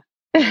 yeah.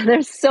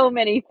 There's so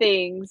many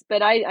things,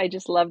 but I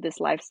just love this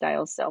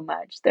lifestyle so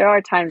much. There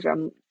are times where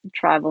I'm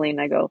traveling,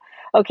 I go,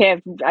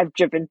 okay, I've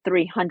driven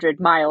 300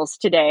 miles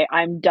today.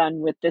 I'm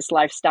done with this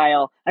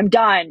lifestyle. I'm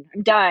done.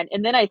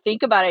 And then I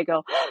think about it, I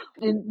go,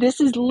 and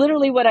this is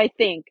literally what I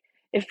think.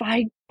 If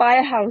I buy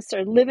a house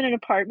or live in an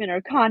apartment or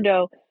a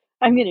condo,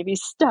 I'm going to be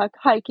stuck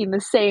hiking the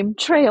same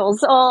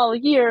trails all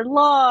year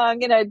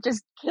long. And it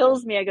just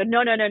kills me. I go, no.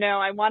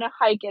 I want to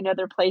hike in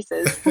other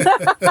places.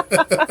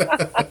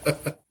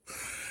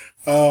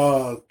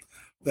 Oh,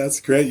 that's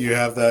great. You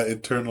have that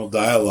internal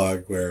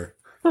dialogue where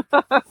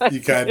you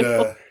kind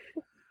of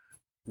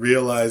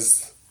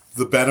realize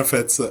the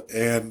benefits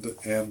and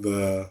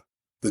the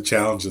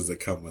challenges that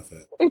come with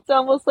it. It's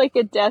almost like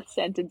a death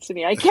sentence to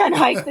me. I can't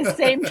hike the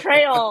same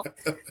trail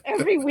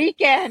every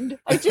weekend.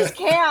 I just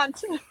can't.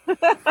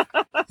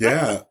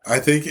 Yeah, I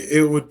think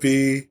it'd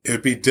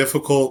be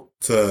difficult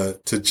to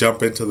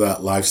jump into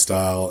that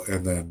lifestyle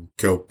and then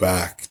go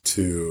back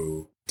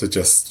to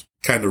just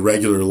kind of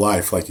regular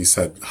life, like you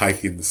said,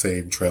 hiking the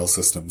same trail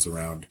systems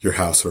around your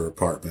house or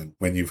apartment.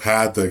 When you've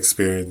had the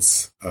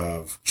experience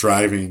of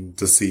driving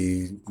to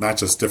see not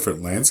just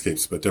different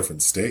landscapes, but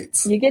different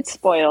states. You get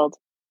spoiled.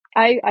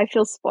 I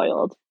feel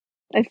spoiled.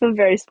 I feel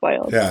very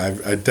spoiled. Yeah,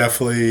 I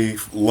definitely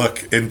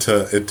look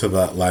into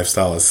that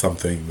lifestyle as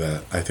something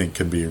that I think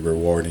can be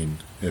rewarding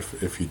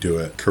if you do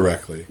it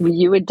correctly.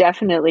 You would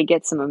definitely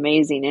get some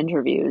amazing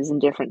interviews in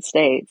different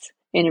states,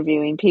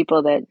 interviewing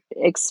people that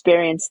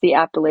experience the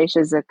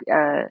Appalachians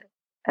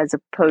as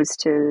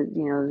opposed to,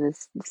 the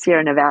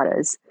Sierra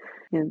Nevadas,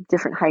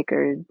 different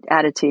hiker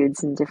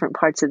attitudes in different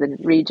parts of the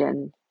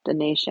region, the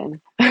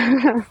nation.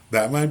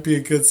 That might be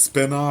a good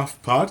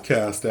spin-off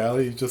podcast,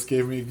 Allie. You just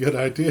gave me a good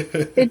idea.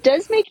 It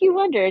does make you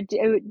wonder,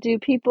 do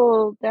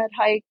people that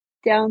hike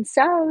down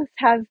south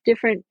have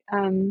different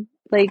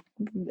like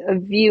a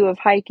view of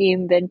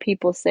hiking than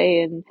people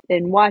say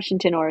in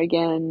Washington,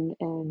 Oregon,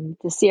 and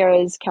the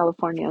Sierras,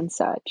 California, and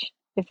such.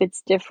 If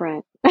it's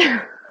different.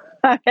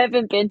 I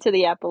haven't been to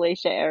the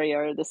Appalachia area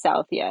or the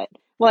South yet.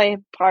 Well, I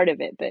have part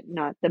of it, but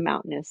not the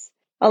mountainous.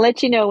 I'll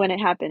let you know when it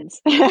happens.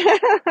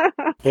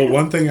 Well,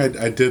 one thing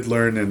I did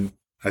learn, and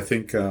I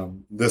think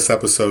this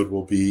episode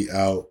will be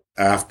out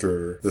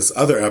after this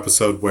other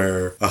episode,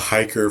 where a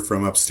hiker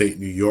from upstate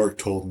New York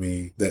told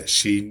me that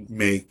she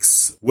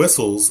makes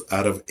whistles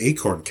out of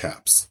acorn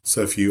caps.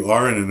 So if you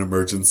are in an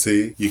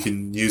emergency, you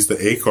can use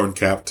the acorn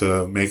cap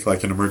to make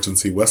like an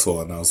emergency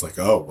whistle. And I was like,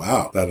 oh,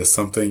 wow, that is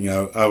something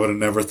I would have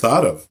never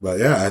thought of. But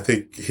yeah, I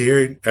think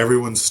hearing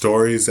everyone's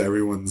stories,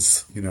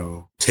 everyone's,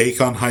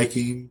 take on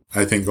hiking,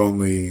 I think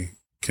only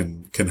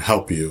can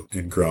help you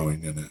in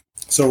growing in it.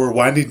 So we're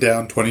winding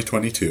down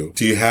 2022.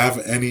 Do you have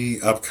any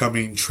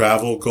upcoming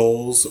travel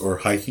goals or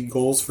hiking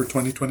goals for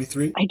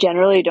 2023? I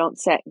generally don't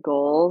set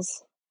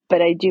goals,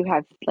 but I do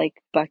have like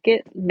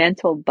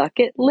mental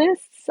bucket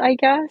lists, I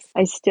guess.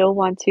 I still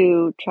want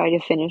to try to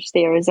finish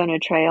the Arizona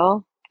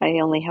Trail. I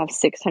only have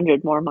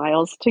 600 more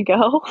miles to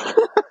go.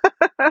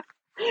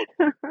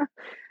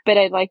 But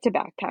I'd like to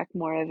backpack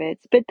more of it.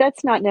 But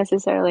that's not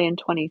necessarily in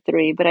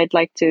 23, but I'd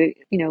like to,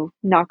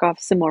 knock off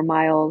some more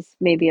miles,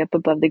 maybe up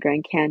above the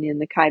Grand Canyon,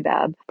 the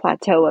Kaibab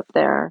Plateau up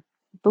there.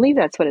 I believe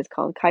that's what it's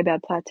called,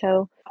 Kaibab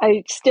Plateau.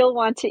 I still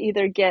want to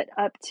either get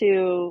up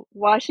to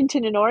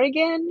Washington and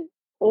Oregon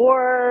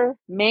or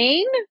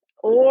Maine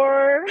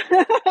or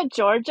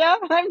Georgia.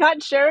 I'm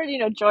not sure,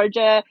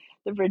 Georgia,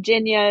 the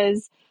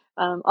Virginias,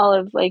 all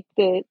of like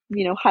the,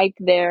 hike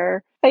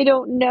there. I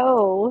don't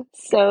know.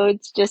 So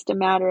it's just a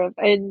matter of,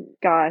 and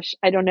gosh,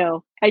 I don't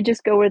know. I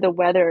just go where the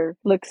weather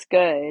looks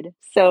good.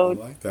 So I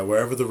like that.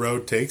 Wherever the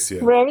road takes you.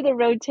 Wherever the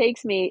road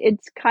takes me,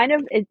 it's kind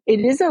of, it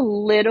is a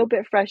little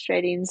bit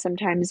frustrating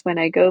sometimes when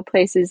I go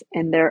places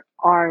and there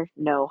are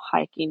no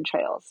hiking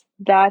trails.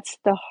 That's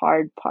the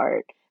hard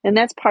part. And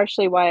that's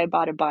partially why I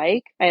bought a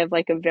bike. I have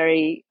like a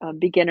very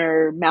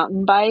beginner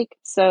mountain bike.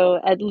 So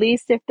at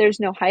least if there's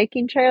no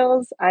hiking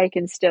trails, I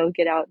can still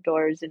get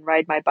outdoors and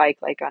ride my bike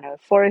like on a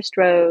forest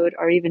road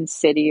or even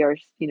city or,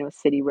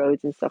 city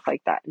roads and stuff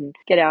like that and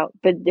get out.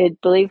 But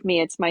believe me,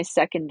 it's my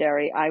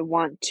secondary. I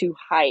want to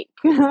hike.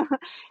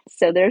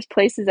 So there's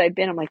places I've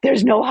been. I'm like,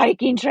 there's no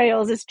hiking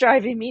trails. It's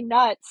driving me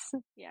nuts.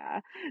 Yeah.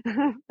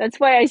 That's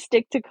why I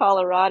stick to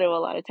Colorado a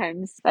lot of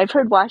times. I've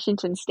heard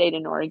Washington State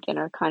and Oregon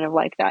are kind of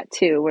like that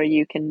too, where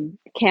you can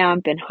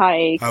camp and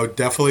hike. I would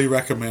definitely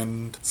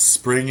recommend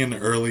spring and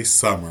early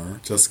summer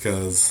just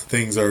because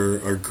things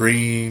are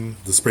green,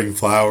 the spring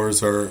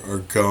flowers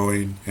are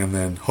going, and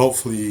then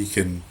hopefully you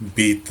can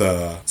beat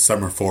the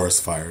summer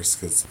forest fires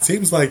because it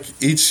seems like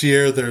each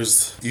year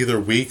there's either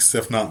weeks,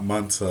 if not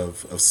months,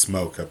 of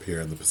smoke up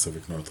here in the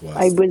Pacific Northwest.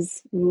 I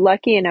was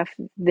lucky enough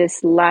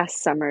this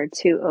last summer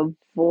to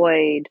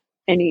avoid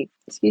any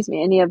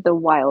of the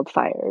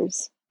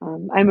wildfires.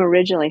 I'm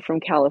originally from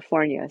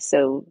California,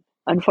 so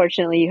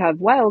unfortunately you have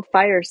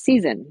wildfire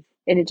season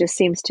and it just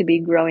seems to be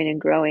growing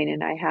and growing,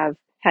 and I have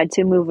had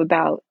to move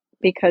about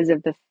because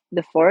of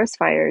the forest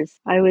fires.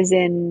 I was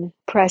in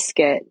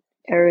Prescott,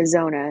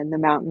 Arizona, in the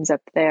mountains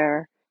up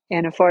there,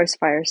 and a forest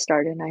fire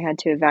started and I had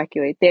to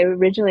evacuate. They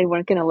originally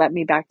weren't going to let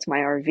me back to my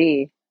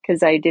RV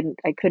because I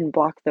couldn't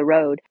block the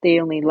road. They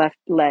only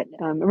let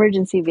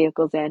emergency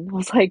vehicles in.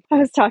 I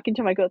was talking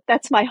to them, I go,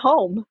 that's my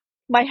home.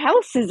 My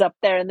house is up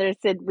there. And they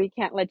said, we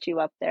can't let you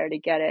up there to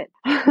get it.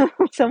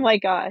 So my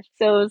gosh.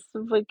 So it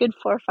was a good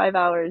 4 or 5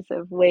 hours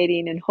of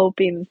waiting and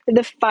hoping.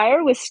 The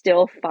fire was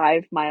still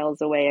 5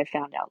 miles away, I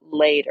found out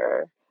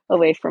later,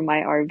 away from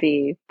my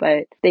RV,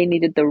 but they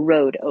needed the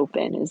road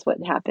open is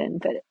what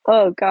happened. But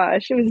oh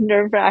gosh, it was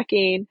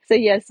nerve-wracking. So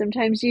yes,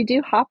 sometimes you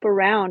do hop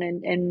around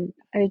and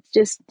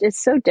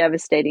it's so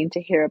devastating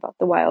to hear about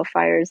the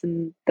wildfires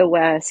in the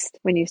West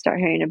when you start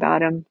hearing about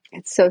them.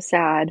 It's so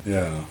sad.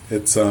 Yeah,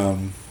 it's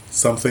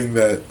something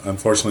that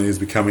unfortunately is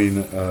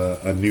becoming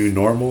a new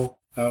normal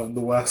out in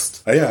the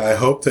West. I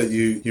hope that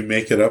you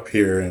make it up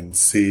here and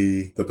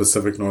see the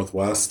Pacific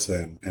Northwest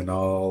and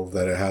all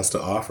that it has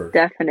to offer.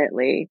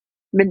 Definitely.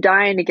 Been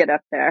dying to get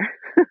up there.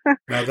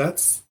 Now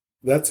that's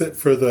it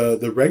for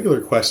the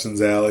regular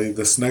questions, Allie.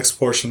 This next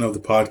portion of the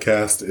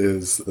podcast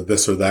is the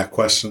this or that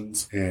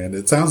questions. And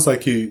it sounds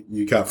like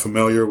you got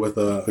familiar with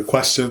the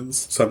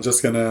questions. So I'm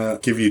just going to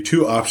give you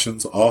 2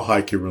 options, all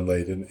hiking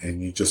related,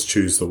 and you just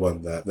choose the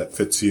one that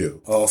fits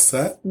you. All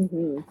set?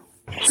 Mm-hmm.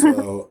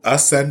 So,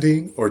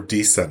 ascending or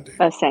descending?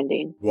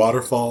 Ascending.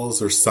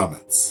 Waterfalls or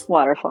summits?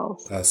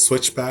 Waterfalls.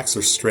 Switchbacks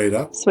or straight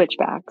up?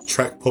 Switchbacks.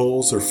 Trek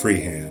poles or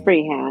freehand?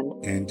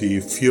 Freehand. And do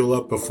you fuel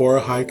up before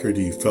a hike or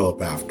do you fill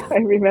up after? I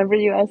remember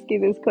you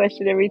asking this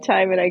question every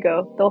time, and I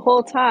go, the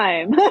whole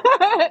time.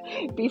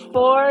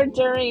 Before,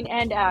 during,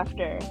 and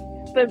after.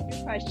 But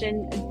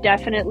question,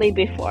 definitely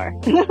before.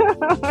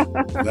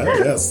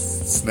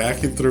 Yes,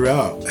 snacking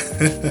throughout.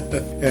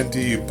 And do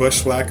you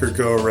bushwhack or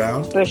go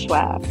around?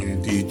 Bushwhack.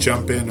 And do you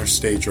jump in or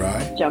stay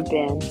dry? Jump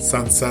in.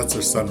 Sunsets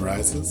or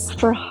sunrises?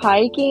 For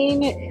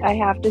hiking, I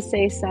have to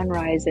say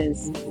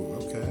sunrises. Ooh,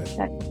 okay.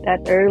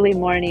 that early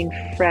morning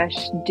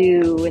fresh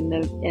dew and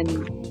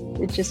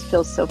it just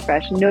feels so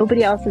fresh.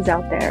 Nobody else is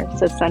out there,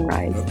 so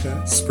sunrise.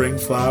 Okay. Spring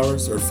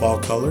flowers or fall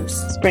colors?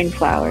 Spring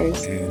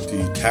flowers. And do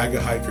you tag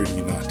a hike or do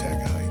you not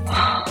tag a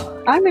hike?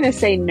 I'm going to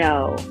say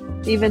no,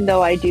 even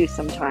though I do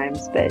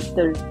sometimes, but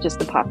they're just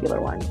the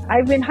popular ones.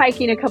 I've been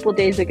hiking a couple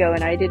days ago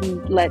and I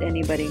didn't let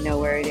anybody know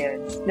where it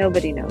is.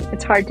 Nobody knows.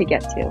 It's hard to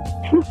get to.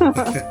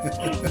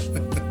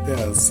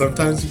 Yeah,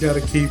 sometimes you got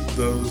to keep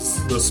those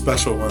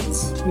special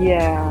ones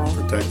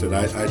protected.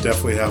 I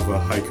definitely have a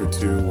hike or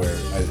two where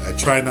I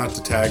try not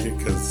to tag it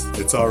because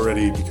it's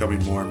already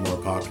becoming more and more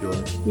popular.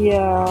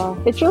 Yeah,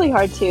 it's really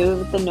hard too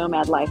with the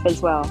nomad life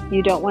as well.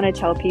 You don't want to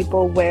tell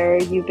people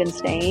where you've been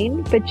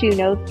staying, but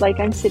like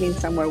I'm sitting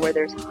somewhere where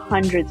there's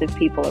hundreds of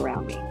people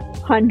around me.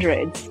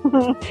 Hundreds.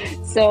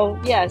 So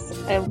yes,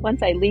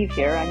 once I leave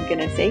here, I'm going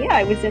to say,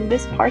 I was in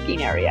this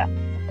parking area.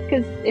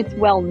 Because it's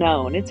well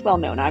known.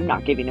 I'm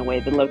not giving away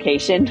the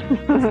location.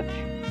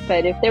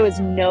 But if there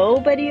was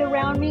nobody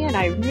around me and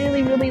I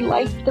really, really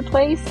liked the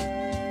place,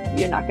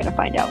 you're not going to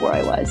find out where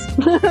I was.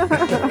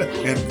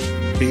 And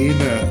being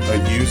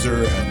a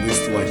user, at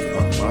least like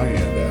on my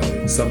end,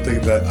 Allie, something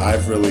that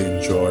I've really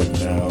enjoyed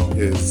now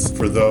is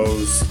for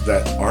those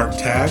that aren't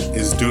tagged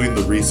is doing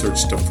the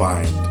research to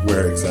find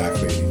where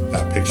exactly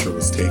that picture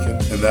was taken.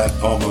 And that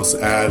almost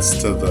adds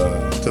to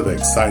the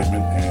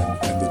excitement and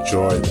the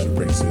joy that it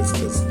brings you,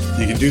 because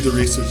you can do the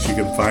research, you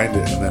can find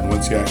it, and then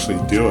once you actually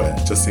do it,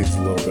 it just seems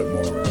a little bit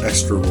more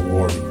extra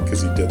rewarding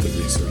because you did the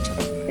research.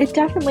 It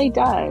definitely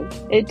does.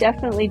 It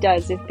definitely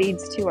does. It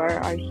feeds to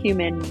our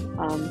human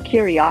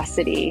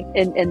curiosity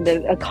and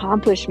the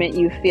accomplishment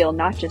you feel,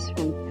 not just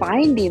from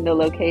finding the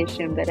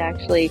location, but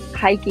actually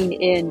hiking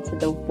into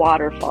the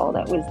waterfall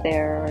that was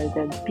there or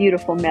the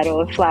beautiful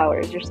meadow of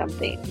flowers or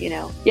something,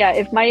 Yeah,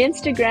 if my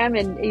Instagram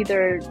and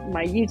either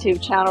my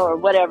YouTube channel or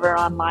whatever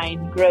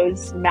online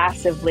grows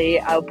massively,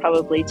 I'll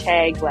probably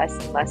tag less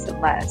and less and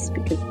less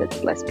because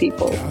that's less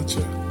people.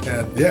 Gotcha.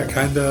 And yeah,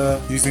 kind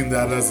of using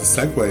that as a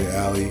segue,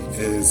 Allie,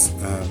 is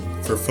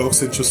for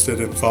folks interested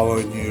in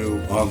following you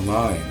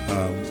online,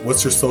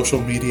 what's your social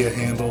media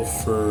handle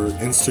for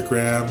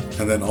Instagram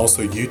and then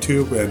also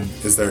YouTube? And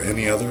is there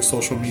any other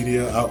social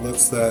media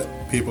outlets that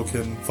people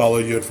can follow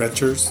your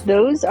adventures?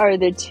 Those are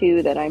the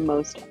two that I'm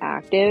most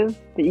active,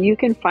 but you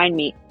can find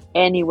me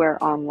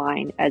anywhere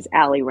online as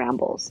Allie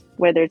Rambles,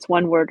 whether it's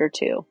one word or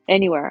two,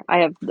 anywhere. I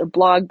have the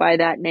blog by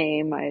that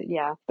name.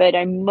 But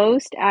I'm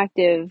most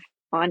active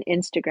on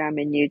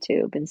Instagram and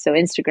YouTube. And so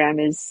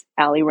Instagram is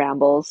Allie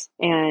Rambles,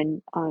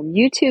 and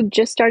YouTube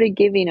just started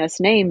giving us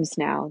names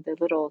now, the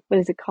little, what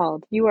is it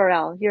called?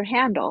 URL, your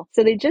handle.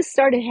 So they just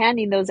started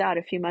handing those out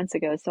a few months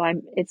ago. So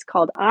it's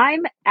called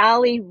I'm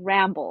Allie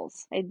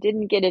Rambles. I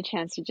didn't get a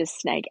chance to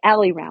just snag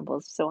Allie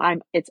Rambles. So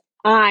I'm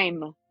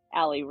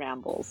Allie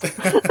Rambles.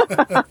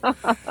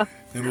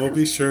 And we'll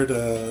be sure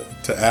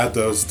to add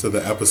those to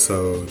the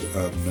episode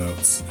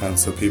notes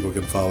so people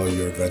can follow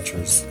your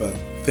adventures. But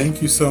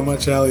thank you so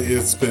much, Allie.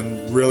 It's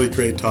been really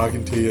great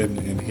talking to you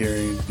and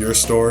hearing your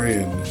story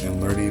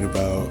and learning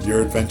about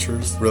your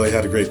adventures. Really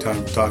had a great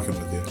time talking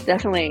with you.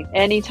 Definitely.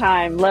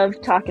 Anytime.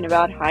 Love talking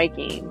about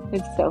hiking.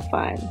 It's so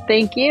fun.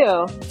 Thank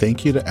you.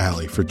 Thank you to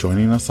Allie for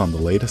joining us on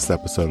the latest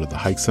episode of the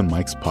Hikes and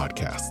Mikes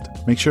podcast.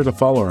 Make sure to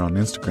follow her on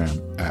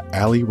Instagram at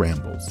Allie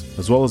Rambles,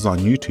 as well as on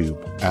YouTube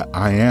at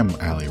I Am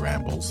Allie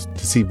Rambles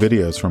to see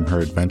videos from her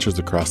adventures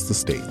across the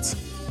states.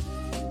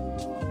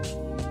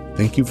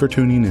 Thank you for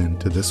tuning in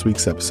to this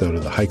week's episode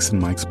of the Hikes and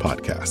Mikes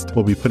podcast.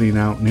 We'll be putting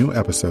out new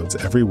episodes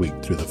every week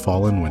through the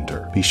fall and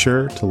winter. Be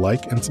sure to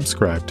like and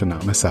subscribe to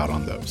not miss out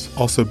on those.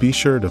 Also, be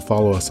sure to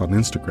follow us on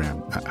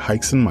Instagram at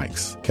Hikes and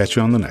Mikes. Catch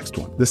you on the next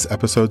one. This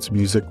episode's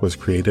music was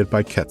created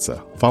by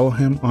Ketsa. Follow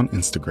him on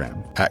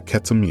Instagram at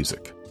Ketsa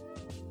Music.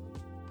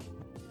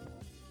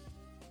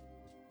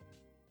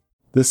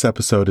 This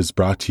episode is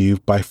brought to you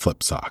by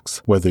Flip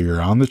Socks. Whether you're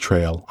on the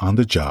trail, on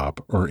the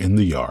job, or in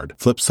the yard,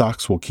 Flip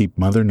Socks will keep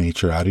Mother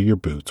Nature out of your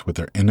boots with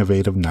their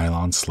innovative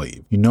nylon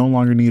sleeve. You no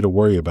longer need to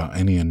worry about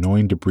any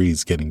annoying debris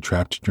getting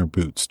trapped in your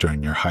boots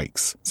during your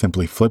hikes.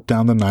 Simply flip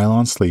down the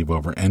nylon sleeve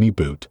over any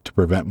boot to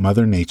prevent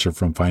Mother Nature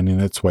from finding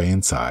its way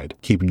inside,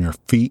 keeping your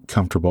feet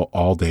comfortable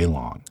all day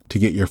long. To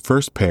get your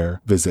first pair,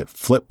 visit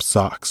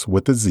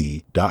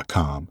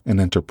flipsocks.com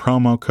and enter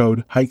promo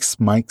code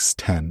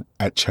HikesMikes10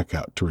 at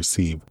checkout to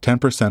receive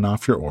 10%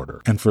 off your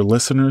order. And for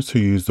listeners who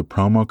use the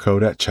promo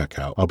code at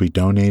checkout, I'll be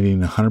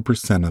donating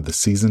 100% of the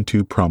Season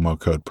 2 promo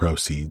code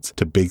proceeds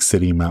to Big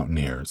City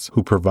Mountaineers,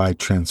 who provide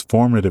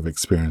transformative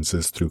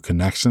experiences through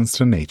connections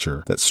to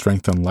nature that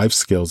strengthen life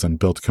skills and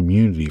build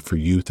community for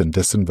youth and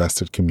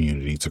disinvested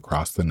communities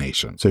across the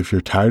nation. So if you're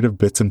tired of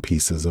bits and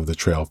pieces of the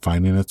trail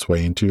finding its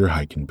way into your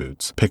hiking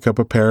boots, pick up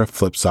a pair of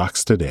Flip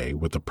Socks today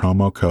with the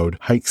promo code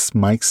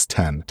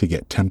HikesMikes10 to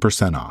get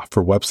 10% off.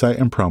 For website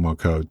and promo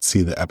code,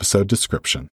 see the episode description.